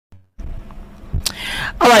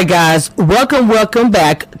All right, guys, welcome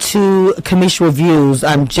back to Kamisha Reviews.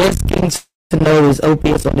 I'm just getting to know his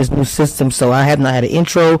OPS on this new system, so I have not had an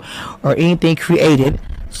intro or anything created.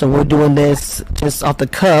 So we're doing this just off the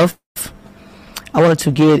cuff. I wanted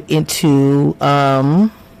to get into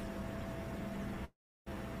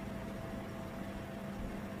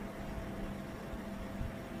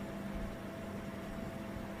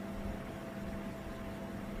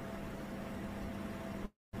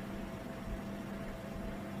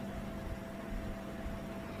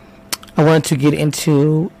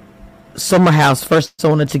Summer House. First, I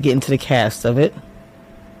wanted to get into the cast of it.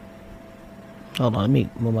 Hold on, let me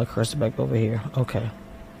move my cursor back over here. Okay.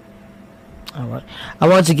 All right. I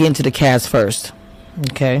wanted to get into the cast first.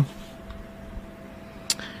 Okay.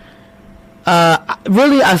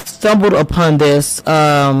 Really, I stumbled upon this.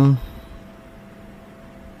 Actually,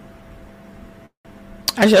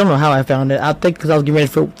 I don't know how I found it. I think because I was getting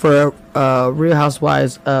ready for Real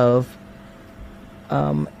Housewives of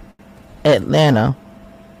Atlanta,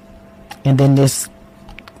 and then this.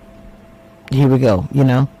 Here we go. You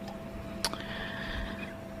know.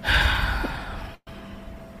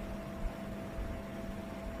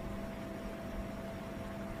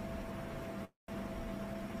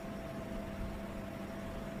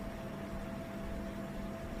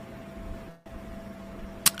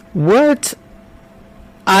 What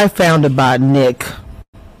I found about Nick.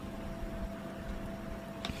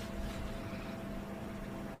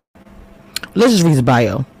 Let's just read his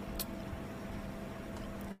bio.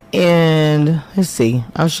 And let's see.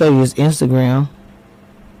 I'll show you his Instagram.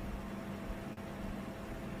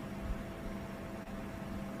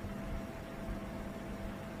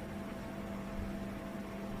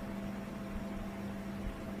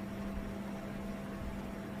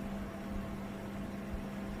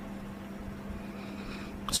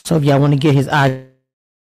 So if y'all want to get his IG,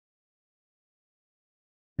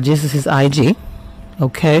 this is his IG.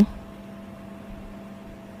 Okay.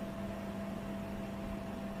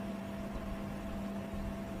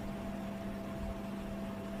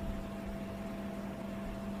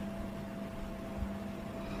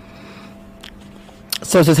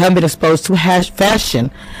 So it says, having been exposed to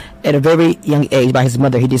fashion at a very young age by his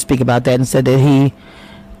mother. He did speak about that and said that he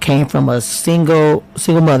came from a single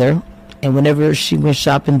mother, and whenever she went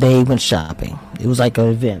shopping, they went shopping. It was like an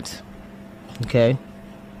event. Okay.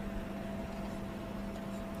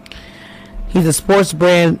 He's a sports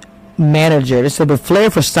brand manager. They said, with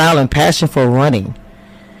flair for style and passion for running.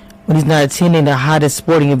 When he's not attending the hottest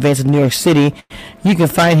sporting events in New York City, you can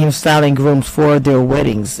find him styling grooms for their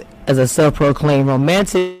weddings. As a self-proclaimed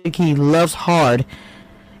romantic, he loves hard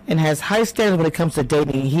and has high standards when it comes to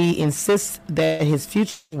dating. He insists that his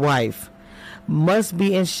future wife must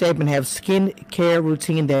be in shape and have skin care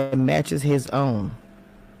routine that matches his own.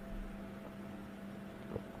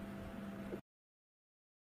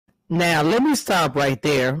 Now, let me stop right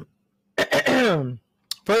there.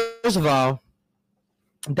 First of all,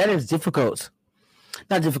 that is difficult.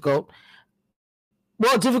 Not difficult.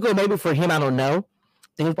 Well, difficult maybe for him, I don't know.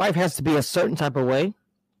 His wife has to be a certain type of way,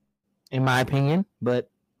 in my opinion. But,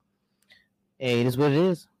 hey, it is what it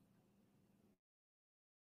is.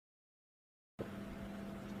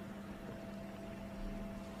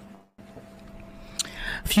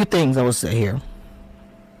 A few things I will say here.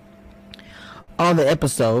 On the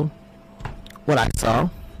episode, what I saw,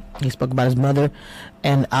 he spoke about his mother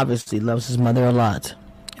and obviously loves his mother a lot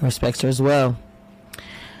and respects her as well.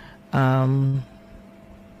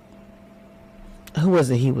 Who was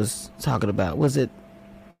it he was talking about? Was it,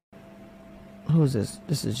 who is this?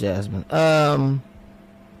 This is Jasmine.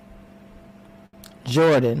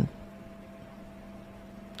 Jordan.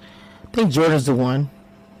 I think Jordan's the one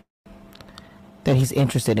that he's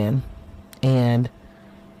interested in. And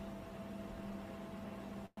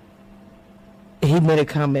he made a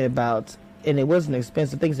comment about, and it wasn't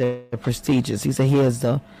expensive, things that are prestigious. He said he has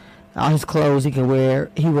all his clothes he can wear.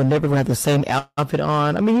 He will never have the same outfit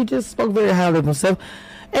on. I mean, he just spoke very highly of himself.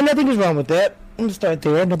 And nothing is wrong with that. I'm going to start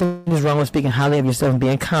there. Nothing is wrong with speaking highly of yourself and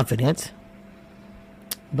being confident.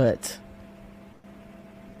 But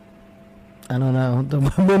I don't know. The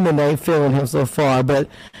women ain't feeling him so far. But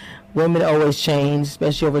women always change,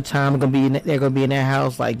 especially over time. They're gonna be in that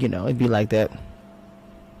house, like, you know, it'd be like that.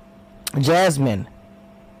 Jasmine.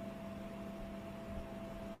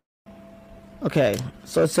 Okay,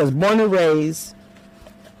 so it says born and raised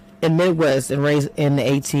in Midwest and raised in the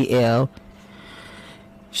ATL.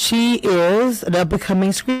 She is an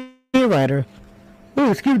up-and-coming screenwriter.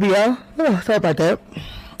 Oh, excuse me, y'all. Oh, sorry about that.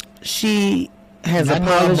 She has a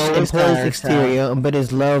polished and poised exterior, but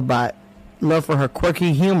is loved for her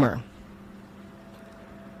quirky humor.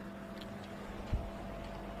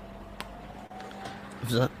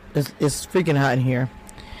 It's freaking hot in here.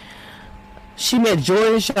 She met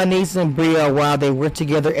Jordan, Shanice, and Bria while they worked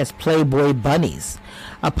together as Playboy bunnies.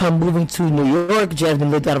 Upon moving to New York,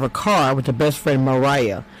 Jasmine lived out of a car with her best friend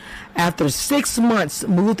Mariah. After 6 months,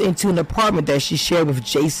 moved into an apartment that she shared with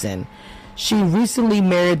Jason. She recently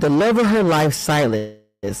married the love of her life,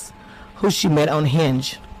 Silas, who she met on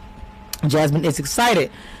Hinge. Jasmine is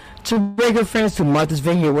excited to bring her friends to Martha's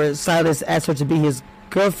Vineyard, where Silas asked her to be his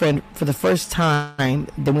girlfriend for the first time.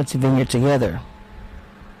 They went to Vineyard together.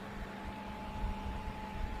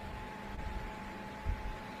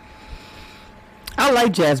 I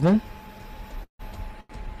like Jasmine.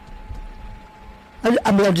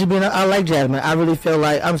 I'm just being. I like Jasmine. I really feel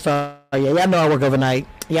like I'm sorry. Yeah, y'all know I work overnight.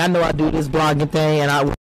 Yeah, I know I do this blogging thing, and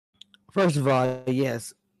I. First of all,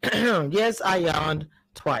 yes, yes, I yawned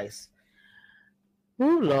twice.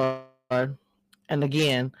 Oh Lord! And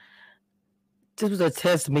again, this was a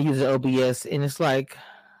test of me using OBS, and it's like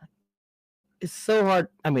it's so hard.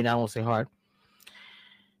 I mean, I won't say hard.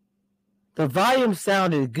 The volume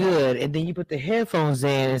sounded good, and then you put the headphones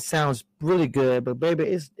in, it sounds really good. But baby,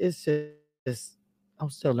 it's just I'm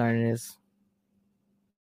still learning this.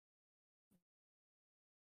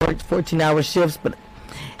 14-hour shifts, but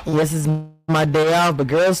yes, it's my day off. But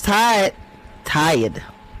girl's tired.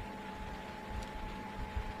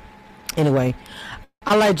 Anyway,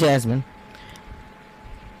 I like Jasmine.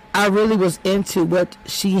 I really was into what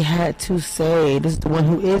she had to say. This is the one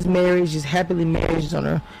who is married. She's happily married.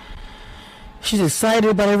 She's excited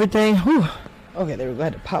about everything. Whew. Okay, there we go. I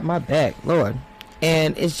had to pop my back, Lord.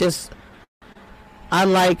 And it's just, I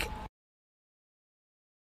like.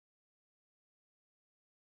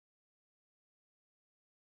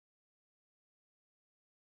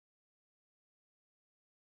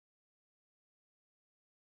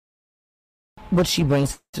 What she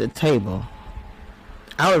brings to the table.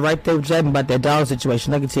 I was right there with Jasmine about that dog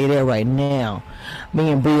situation. I can tell you that right now.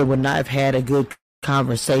 Me and Bria would not have had a good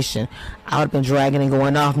conversation. I would have been dragging and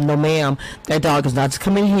going off. No, ma'am, that dog is not to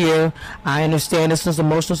come in here. I understand this is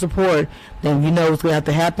emotional support. Then you know what's going to have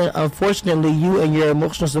to happen. Unfortunately, you and your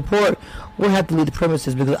emotional support will have to leave the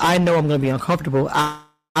premises because I know I'm going to be uncomfortable. I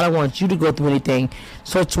don't want you to go through anything.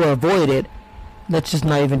 So to avoid it, let's just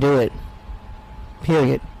not even do it.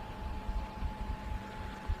 Period.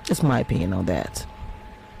 That's my opinion on that.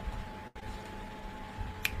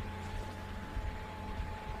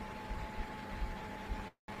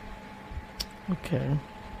 Okay.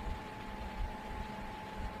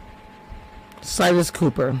 Silas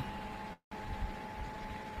Cooper.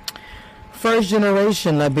 First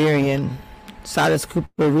generation Liberian, Silas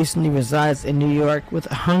Cooper recently resides in New York with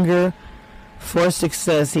a hunger for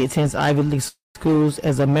success. He attends Ivy League schools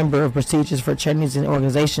as a member of prestigious fraternities and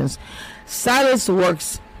organizations. Silas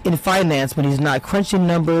works in finance, but he's not crunching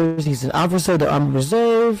numbers. He's an officer of the Army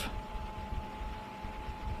Reserve.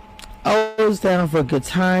 Always down for a good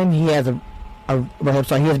time. He has he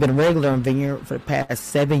has been a regular in Vineyard for the past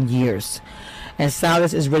 7 years. And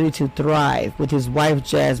Silas is ready to thrive with his wife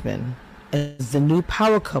Jasmine as the new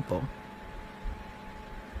power couple.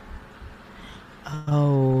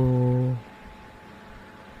 Oh.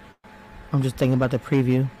 I'm just thinking about the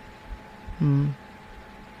preview.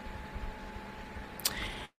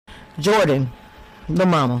 Jordan, the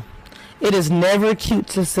mama. It is never cute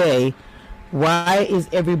to say, why is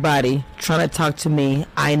everybody trying to talk to me?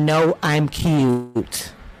 I know I'm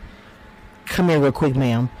cute. Come here real quick,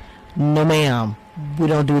 ma'am. No, ma'am. We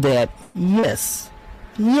don't do that. Yes.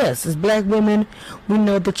 Yes, as black women, we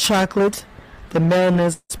know the chocolate, the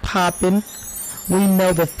melanin's popping. We know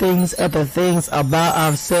other things about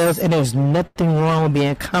ourselves, and there's nothing wrong with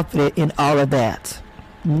being confident in all of that.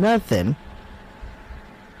 Nothing.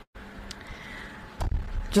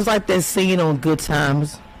 Just like that scene on Good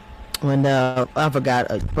Times when I forgot,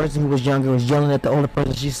 a person who was younger was yelling at the older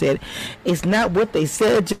person. She said, "It's not what they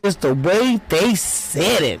said, just the way they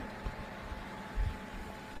said it."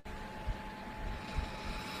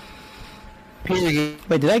 Period.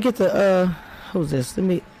 Wait, did I get the who's this? Let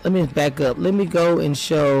me back up. Let me go and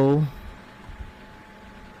show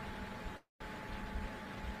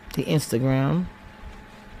the Instagram.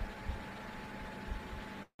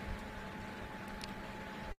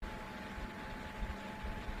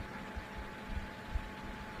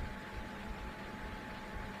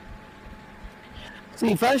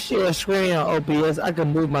 See, if I share a screen on OBS, I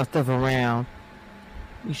can move my stuff around.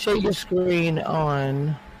 You share your screen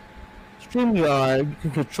on StreamYard, you can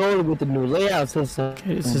control it with the new layout system.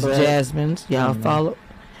 Okay, this is Jasmine's. Y'all follow.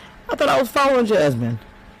 I thought I was following Jasmine.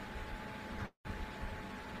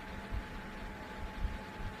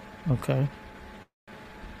 Okay.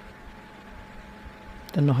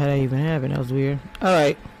 Don't know how that even happened. That was weird. All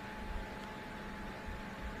right.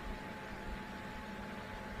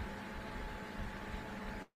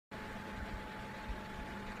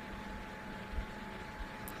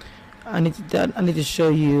 I need to show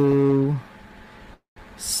you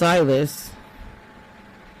Silas.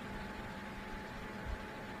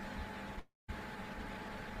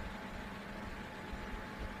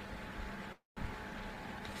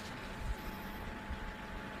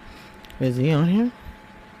 Is he on here?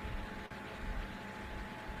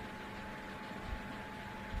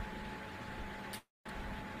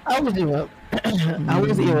 I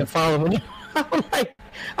wasn't even following him.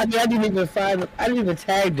 I didn't even find him. I didn't even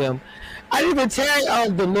tag them. I didn't even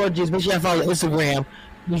tag the Lord Jesus. Make sure I follow Instagram.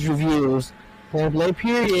 These reviews. Play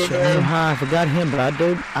period. Sure, I forgot him, but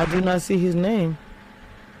I do not see his name.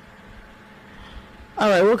 All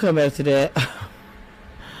right, we'll come back to that.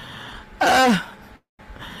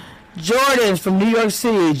 Jordan from New York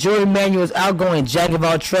City. Jordan Manuel is outgoing jack of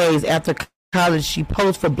all trades after college. She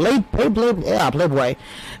posed for Playboy,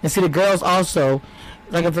 and see the girls also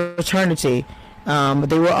like a fraternity. But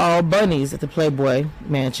they were all bunnies at the Playboy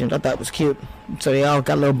mansion. I thought it was cute. So they all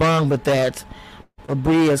got a little bond with that. But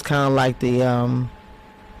Bree is kind of like the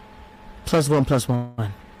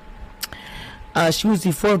 +1+1. She was the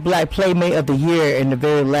 4th Black Playmate of the Year in the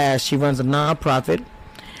very last. She runs a nonprofit,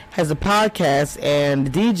 has a podcast,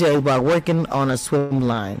 and DJ while working on a swim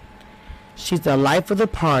line. She's the life of the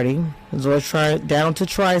party. Is always down to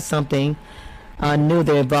try something new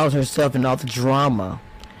that involves herself in all the drama.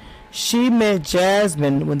 She met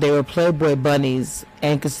Jasmine when they were Playboy bunnies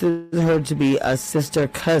and considered her to be a sister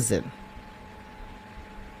cousin.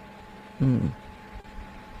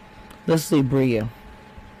 Let's see Bria.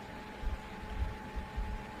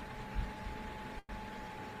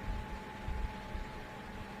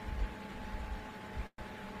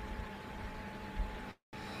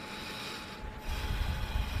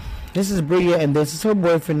 This is Bria, and this is her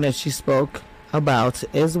boyfriend that she spoke about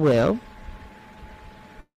as well.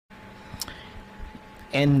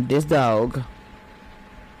 And this dog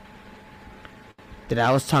that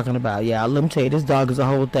I was talking about. Yeah, let me tell you, this dog is a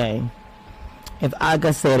whole thing. Like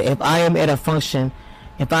I said, if I am at a function,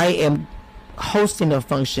 if I am hosting a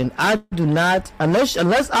function, I do not, unless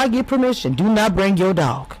I get permission, do not bring your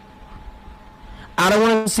dog. I don't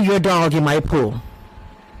want to see your dog in my pool.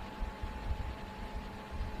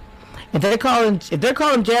 If they're calling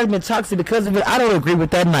Jasmine toxic because of it, I don't agree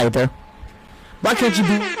with that neither. Why can't you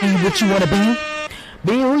be what you want to be?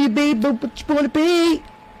 Be who you be, but what you want to be.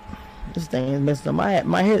 This thing is messed up.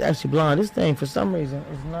 My hair is actually blonde. This thing, for some reason,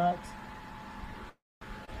 is not.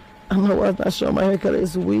 I don't know why it's not showing my hair color.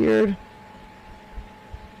 It's weird.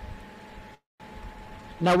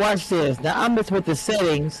 Now watch this. Now I'm messing with the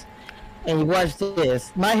settings, and you watch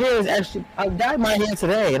this. My hair is actually. I dyed my hair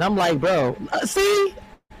today, and I'm like, bro, see.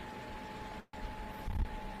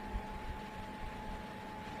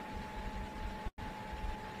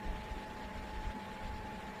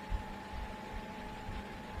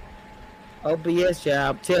 OBS, yeah,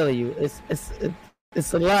 I'm telling you, it's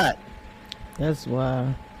a lot. That's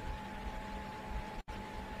why.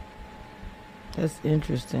 That's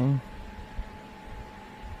interesting.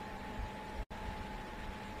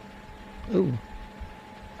 Ooh.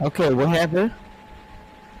 Okay, what happened?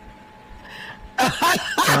 That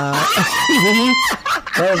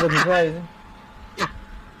was looking crazy. I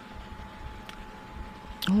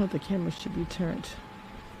don't know if the camera should be turned.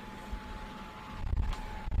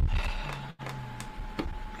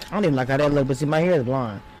 I don't even like how that look, but see, my hair is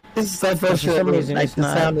blonde. This is so frustrating. For some reason, like, the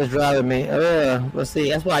sound is driving me. But see,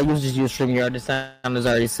 that's why I usually use StreamYard. The sound is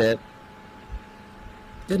already set.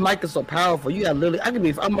 This mic is so powerful. You got literally,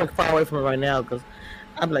 I'm like far away from it right now because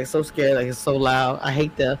I'm like so scared. Like it's so loud. I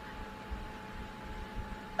hate I'm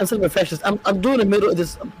so perfectionist. I'm doing the middle of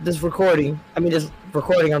this recording. I mean, this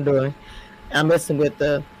recording I'm doing. I'm messing with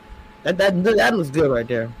that looks good right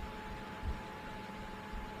there.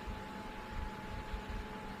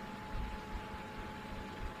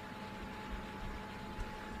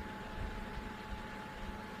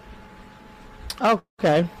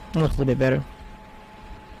 Okay, looks a little bit better.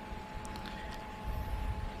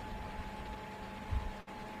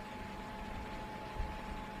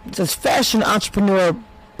 It says fashion entrepreneur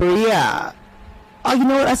Bria. Oh, you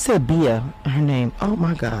know what? I said Bia, her name. Oh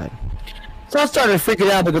my god. So I started freaking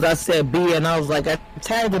out because I said Bia, and I was like, I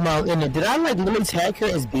tagged them all in it. Did I like literally tag her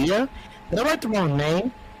as Bia? Did I write the wrong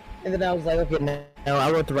name? And then I was like, okay, no,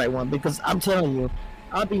 I wrote the right one because I'm telling you,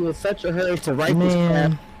 I'll be in such a hurry to write this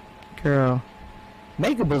crap. Girl.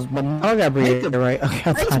 Makeup was, but I got Bria right. Okay,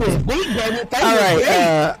 all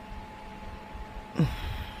right.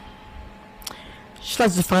 She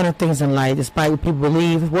likes the finer things in life, despite what people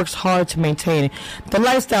believe. Works hard to maintain the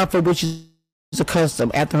lifestyle for which she's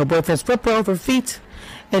accustomed. After her boyfriend swept her off her feet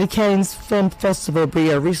at the Cannes Film Festival,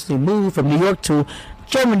 Bria recently moved from New York to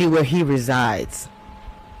Germany, where he resides.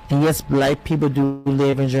 And yes, black people do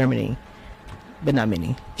live in Germany, but not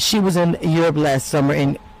many. She was in Europe last summer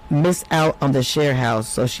and missed out on the share house,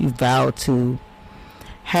 so she vowed to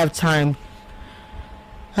have time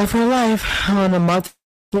of her life on the Martha's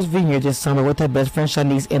Vineyard this summer with her best friend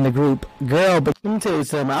Shanice in the group. Girl, but let me tell you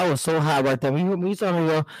something, I was so high right there. When you told me,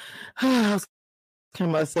 go, I was to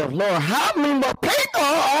myself, Lord, how many more people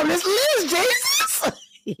are on this list, Jesus?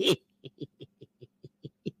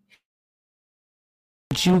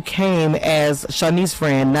 You came as Shanice's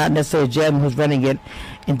friend, not necessarily Jasmine who's running it,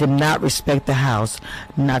 and did not respect the house.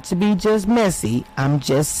 Not to be just messy, I'm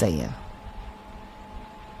just saying.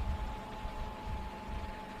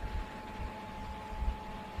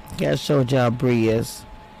 Yeah, I showed y'all Bria's.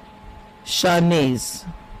 Shanice.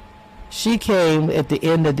 She came at the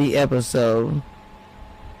end of the episode.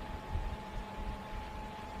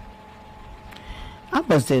 I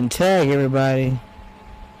must didn't tag everybody.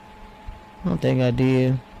 I don't think I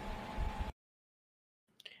did.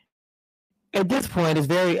 At this point, it's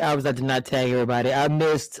very obvious I did not tag everybody. I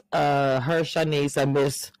missed her, Shanice. I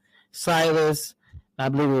missed Silas. I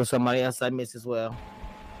believe it was somebody else I missed as well.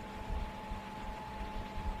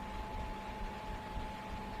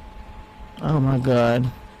 Oh my God.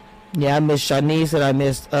 Yeah, I missed Shanice and I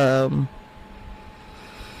missed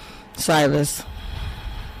Silas.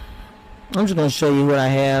 I'm just going to show you what I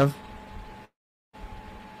have.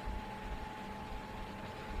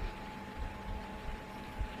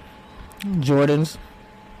 Jordan's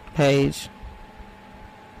page.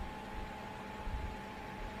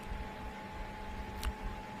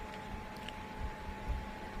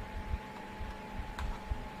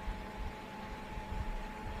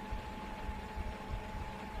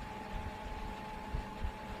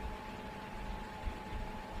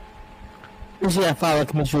 You see, I follow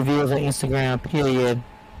community reviews on Instagram, period.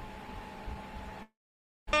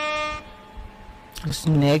 This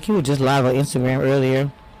Nick, you were just live on Instagram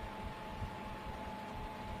earlier.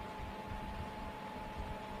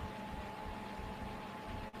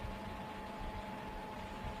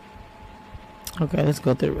 Okay, let's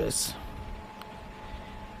go through this.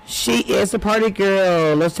 She is a party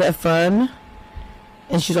girl. Let's have fun.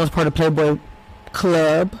 And she's also part of Playboy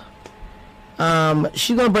Club.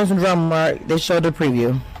 She's gonna bring some drama. Mark. They showed the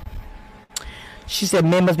preview. She said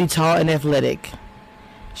men must be tall and athletic.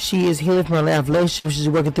 She is healing from her relationship. She's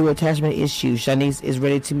working through attachment issues. Shanice is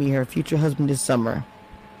ready to meet her future husband this summer.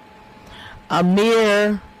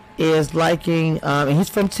 Amir is liking, and he's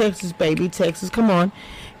from Texas, baby. Texas, come on.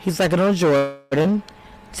 He's liking on Jordan,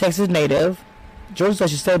 Texas native. Jordan's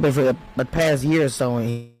actually stayed for the past year or so,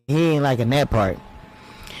 and he ain't liking that part.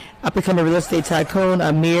 Up becoming a real estate tycoon,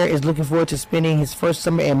 Amir is looking forward to spending his first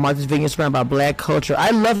summer in Martha's Vineyard surrounded by black culture.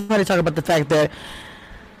 I love how they talk about the fact that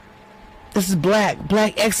this is black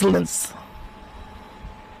excellence.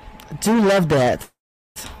 I do love that.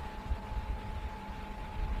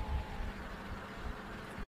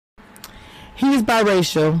 He is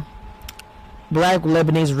biracial, black with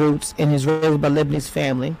Lebanese roots, and is raised by Lebanese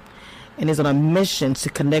family, and is on a mission to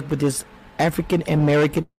connect with his African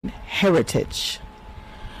American heritage.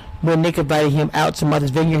 When Nick invited him out to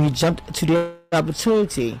Martha's Vineyard, he jumped to the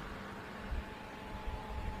opportunity.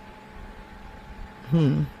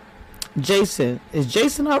 Jason. Is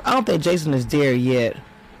Jason? I don't think Jason is there yet.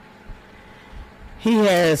 He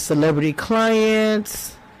has celebrity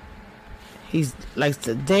clients. He likes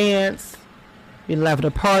to dance. He live at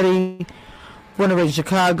a party. Born and raised in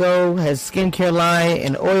Chicago. Has skincare line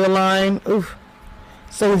and oil line. Oof.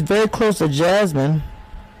 So he's very close to Jasmine.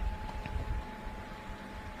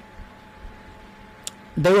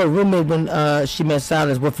 They were roommates when she met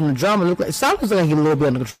Silas, but from the drama, look like Silas looked like he a little bit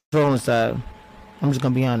on the controlling side. I'm just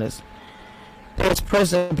gonna be honest. There's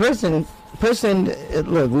person, look, a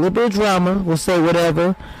little bit of drama, will say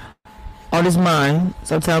whatever on his mind.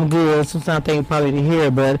 Sometimes good, sometimes things probably to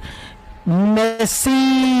hear, but messy.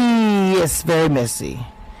 Yes, very messy.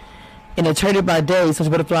 And attorney by day, such a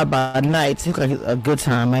butterfly by night. It's like a good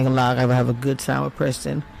time. I ain't gonna lie, I have a good time with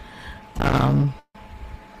Preston.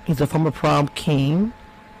 He's a former prom king.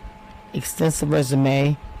 Extensive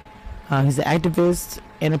resume. He's an activist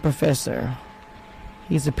and a professor.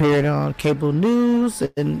 He's appeared on cable news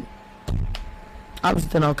and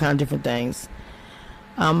obviously done all kinds of different things.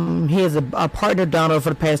 He has a partner, Donald, for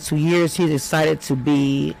the past 2 years. He's excited to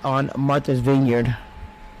be on Martha's Vineyard.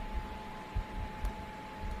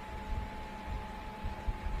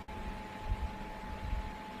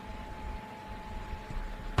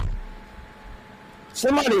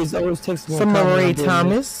 Somebody's always texting me. Some Marie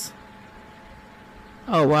Thomas.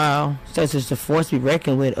 Oh wow, that's just a force to be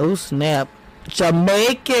reckoned with. Oh snap,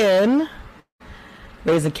 Jamaican,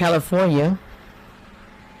 raised in California.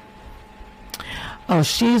 Oh,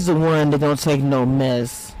 she's the one that don't take no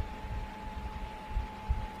mess.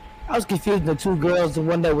 I was confused. The two girls, the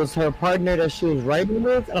one that was her partner that she was writing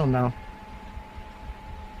with. I don't know.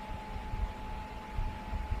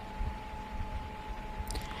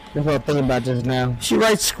 That's what I'm thinking about just now. She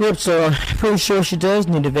writes scripts, so I'm pretty sure she does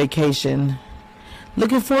need a vacation.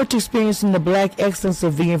 Looking forward to experiencing the black excellence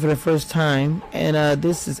of Vineyard for the first time. And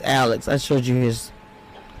this is Alex. I showed you his.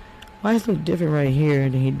 Why does he look different right here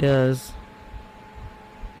than he does?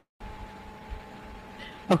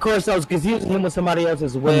 Of course, I was confusing him with somebody else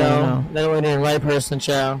as well. That wasn't the right person,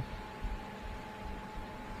 child.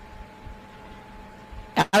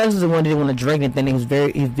 Alex is the one that didn't want to drink anything. He's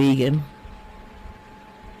vegan.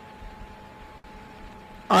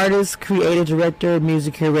 Artist, creative director,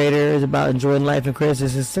 music curator, is about enjoying life and creating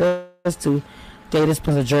success to date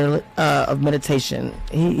disciplines a journal of meditation.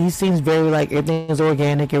 He seems very like everything is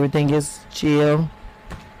organic, everything is chill.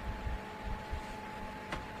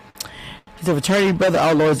 He's a fraternity brother.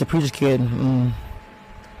 Oh Lord, he's a preacher's kid.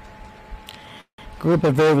 Grew up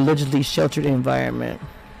in a very religiously sheltered environment.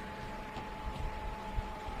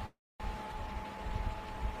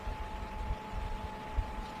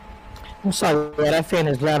 I'm sorry, that fan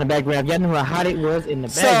is loud in the background. Y'all know how hot it was in the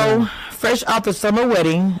background. So, fresh off the summer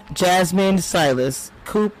wedding, Jasmine and Silas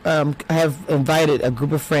Coop have invited a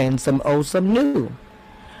group of friends, some old, some new,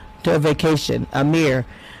 to a vacation. Amir,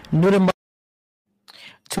 new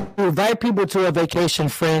to invite people to a vacation,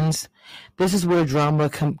 friends. This is where drama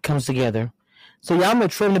comes together. So, y'all, I'm going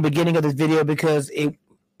to trim the beginning of this video because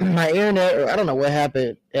my internet, or I don't know what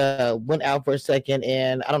happened, went out for a second,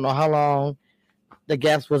 and I don't know how long the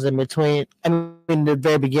gaps was in between. I mean, the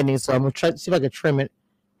very beginning. So I'm gonna try to see if I can trim it.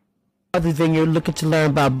 Other thing, you're looking to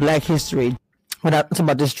learn about Black history. When I talking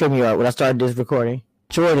about this StreamYard, when I started this recording,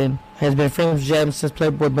 Jordan has been friends with Jasmine since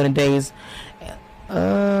Playboy Bunny days.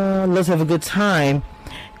 Let's have a good time.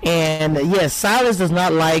 And yes, Silas does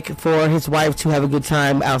not like for his wife to have a good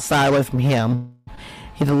time outside away from him.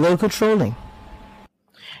 He's a little controlling.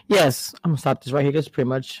 Yes, I'm gonna stop this right here. That's pretty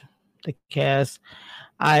much the cast.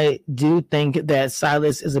 I do think that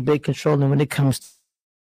Silas is a bit controlling when it comes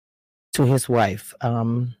to his wife.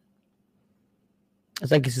 It's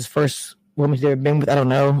like it's his first woman he's ever been with. I don't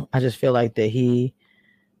know. I just feel like that he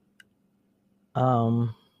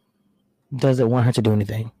doesn't want her to do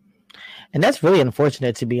anything. And that's really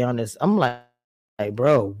unfortunate, to be honest. I'm like,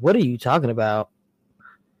 bro, what are you talking about?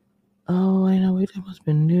 Oh, I know. Wait, that must have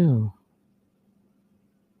been new.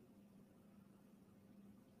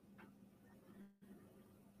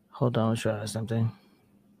 Hold on, try something.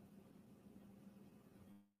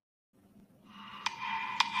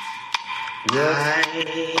 What are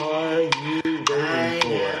you waiting for?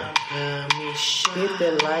 Hit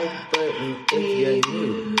the like button if you're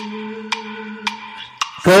new.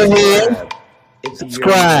 Go ahead,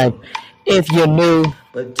 subscribe if you're new.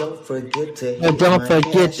 But don't forget to hit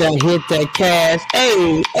that cash.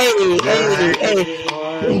 Hey.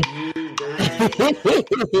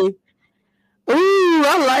 Ooh,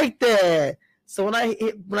 I like that. So when I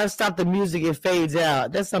stop the music, it fades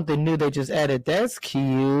out. That's something new they just added. That's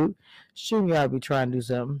cute. Sure, y'all be trying to do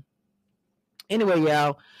something. Anyway,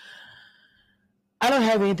 y'all, I don't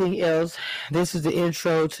have anything else. This is the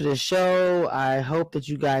intro to the show. I hope that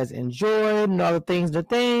you guys enjoyed and all the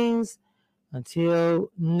things.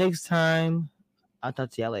 Until next time, I'll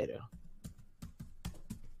talk to y'all later.